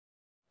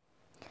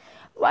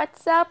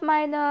What's up,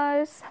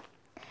 miners?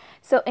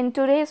 So in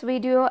today's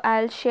video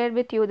I'll share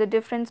with you the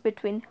difference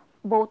between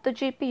both the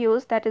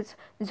GPUs, that is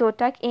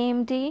Zotac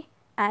AMD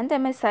and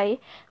MSI,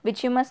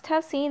 which you must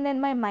have seen in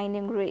my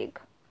mining rig.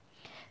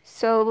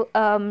 So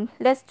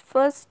let's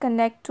first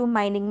connect to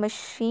mining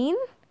machine.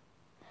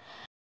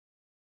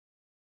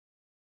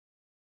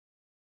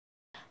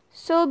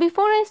 So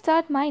before I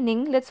start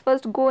mining, let's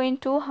first go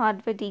into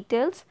hardware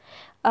details.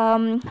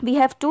 We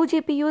have two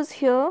GPUs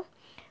here.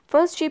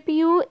 First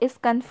GPU is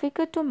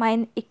configured to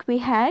mine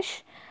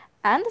equihash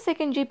and the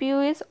second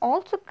GPU is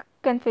also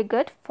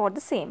configured for the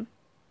same.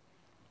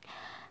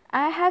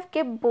 I have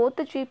kept both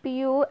the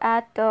GPU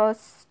at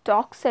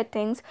stock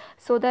settings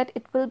so that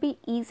it will be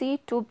easy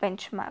to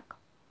benchmark.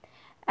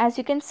 As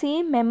you can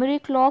see, memory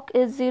clock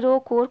is 0,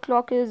 core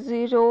clock is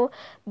 0,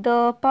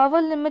 the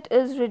power limit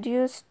is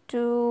reduced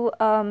to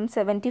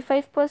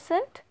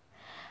 75%.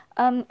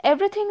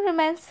 Everything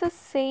remains the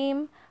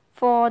same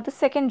for the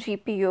second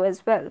GPU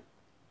as well.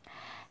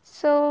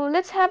 So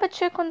let's have a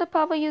check on the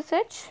power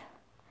usage.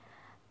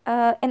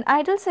 In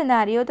idle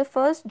scenario, the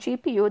first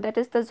GPU, that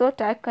is the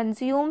Zotac,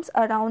 consumes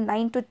around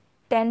 9 to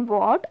 10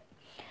 watt.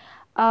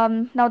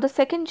 Now the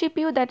second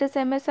GPU, that is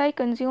MSI,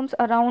 consumes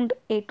around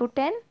 8 to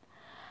 10.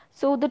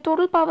 So the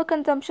total power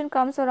consumption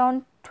comes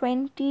around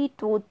 20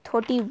 to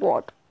 30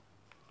 watt.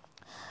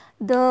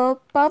 The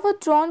power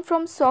drawn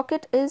from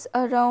socket is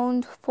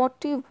around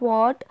 40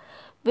 watt,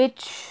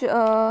 which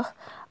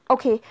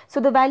okay, so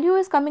the value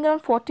is coming around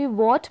 40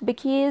 watt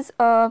because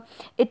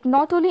it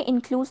not only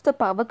includes the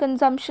power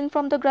consumption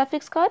from the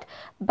graphics card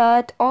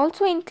but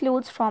also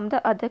includes from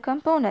the other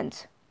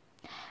components.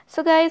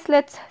 So guys,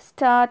 let's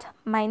start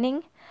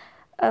mining.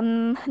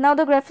 Now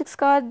the graphics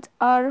cards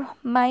are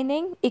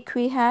mining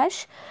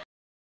equihash.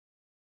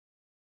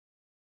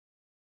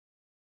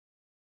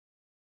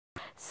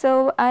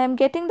 So I am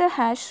getting the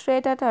hash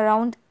rate at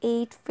around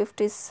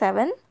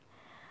 857.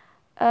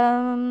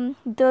 The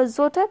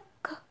Zotac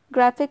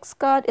graphics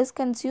card is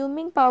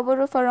consuming power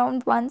of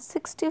around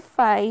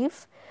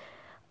 165.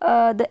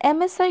 The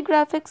MSI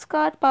graphics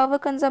card power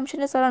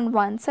consumption is around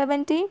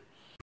 170.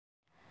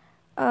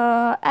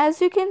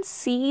 As you can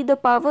see, the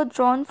power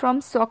drawn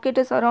from socket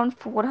is around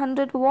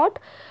 400 watt,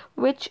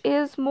 which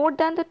is more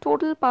than the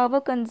total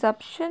power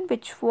consumption,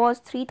 which was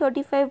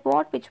 335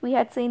 watt, which we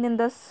had seen in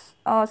this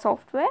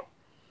software.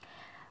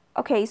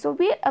 Okay, so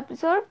we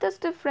observe this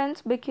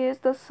difference because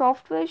the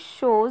software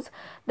shows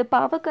the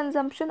power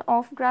consumption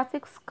of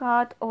graphics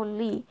card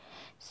only.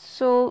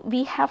 So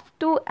we have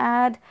to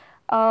add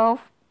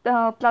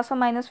plus or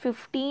minus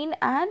 15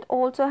 and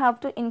also have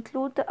to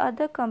include the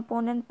other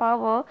component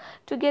power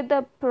to get the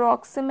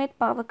approximate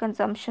power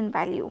consumption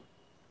value.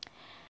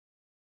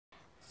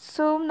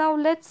 So now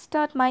let's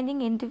start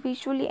mining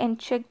individually and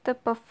check the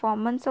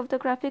performance of the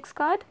graphics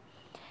card.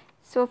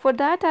 So for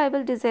that I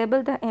will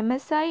disable the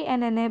MSI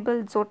and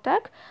enable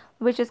Zotac,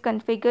 which is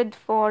configured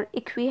for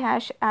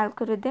equihash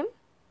algorithm.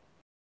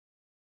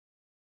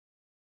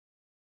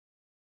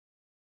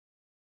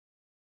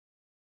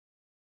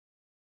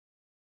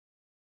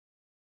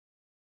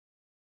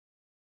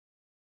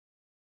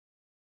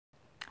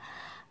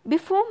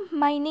 Before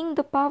mining,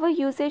 the power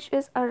usage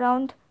is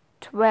around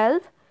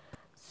 12.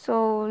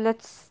 So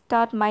let's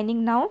start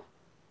mining now.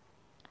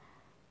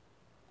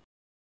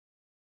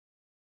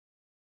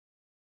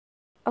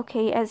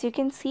 Okay, as you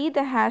can see,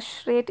 the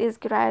hash rate is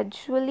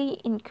gradually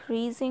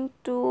increasing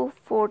to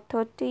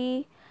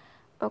 430,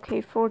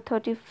 okay,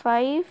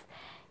 435,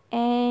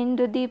 and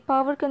the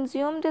power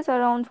consumed is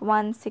around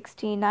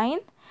 169.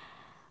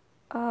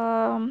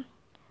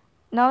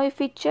 Now if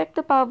we check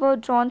the power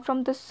drawn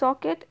from the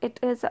socket, it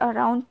is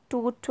around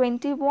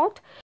 220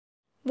 watt,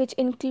 which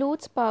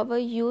includes power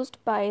used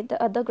by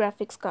the other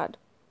graphics card.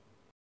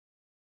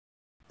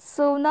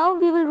 So now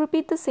we will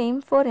repeat the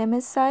same for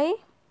MSI.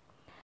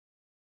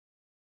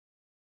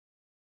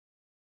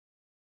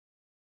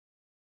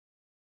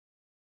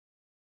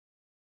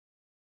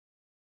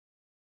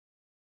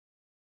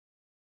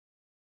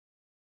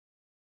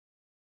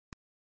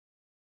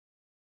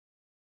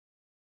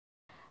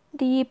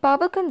 The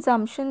power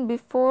consumption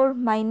before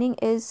mining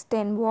is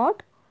 10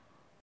 watt.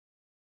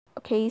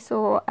 Okay,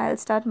 so I'll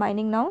start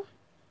mining now.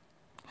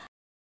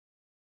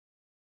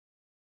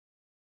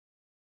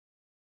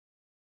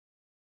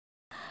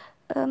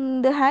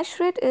 The hash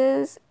rate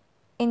is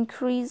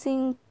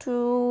increasing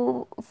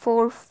to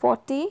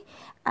 440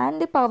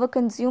 and the power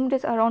consumed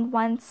is around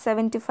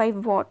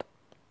 175 watt.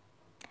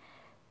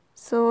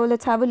 So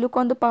let's have a look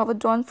on the power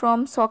drawn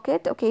from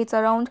socket. Okay, it's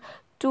around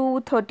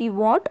 230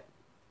 watt.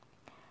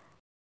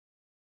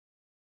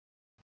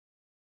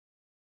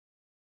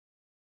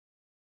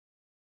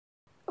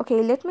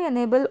 Okay, let me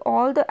enable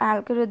all the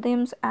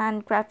algorithms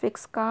and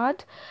graphics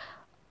card.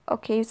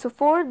 Okay, so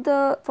for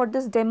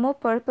this demo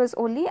purpose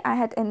only, I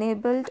had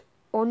enabled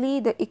only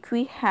the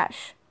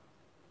equihash.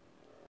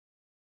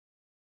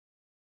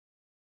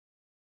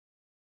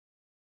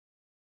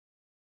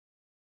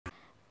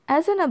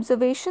 As an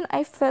observation,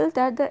 I felt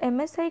that the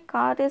MSI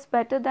card is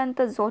better than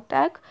the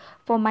Zotac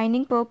for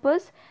mining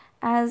purpose,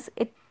 as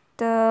it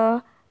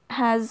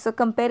has a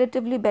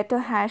comparatively better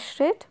hash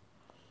rate.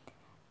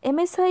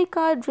 MSI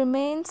card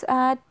remains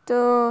at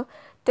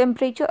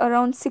temperature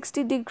around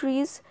 60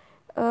 degrees.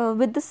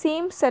 With the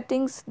same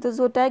settings, the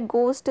Zotac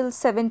goes till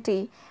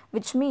 70,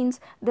 which means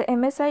the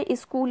MSI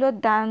is cooler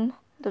than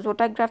the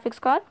Zotac graphics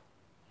card.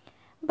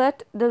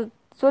 But the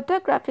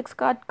Zotac graphics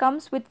card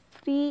comes with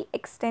free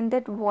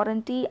extended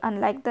warranty,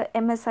 unlike the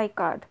MSI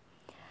card.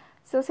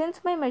 So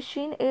since my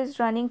machine is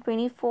running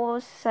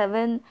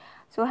 24/7,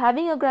 so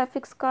having a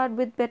graphics card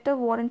with better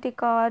warranty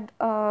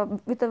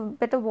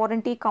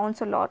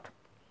counts a lot.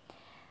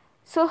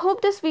 So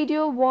hope this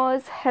video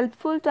was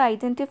helpful to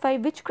identify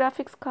which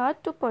graphics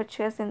card to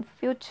purchase in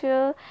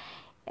future.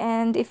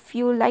 And if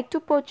you like to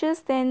purchase,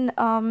 then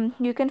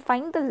you can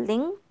find the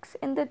links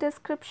in the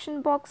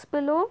description box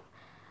below.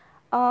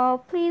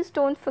 Please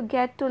don't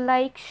forget to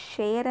like,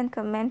 share and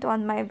comment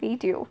on my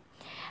video.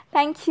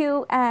 Thank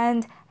you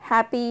and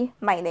happy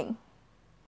mining.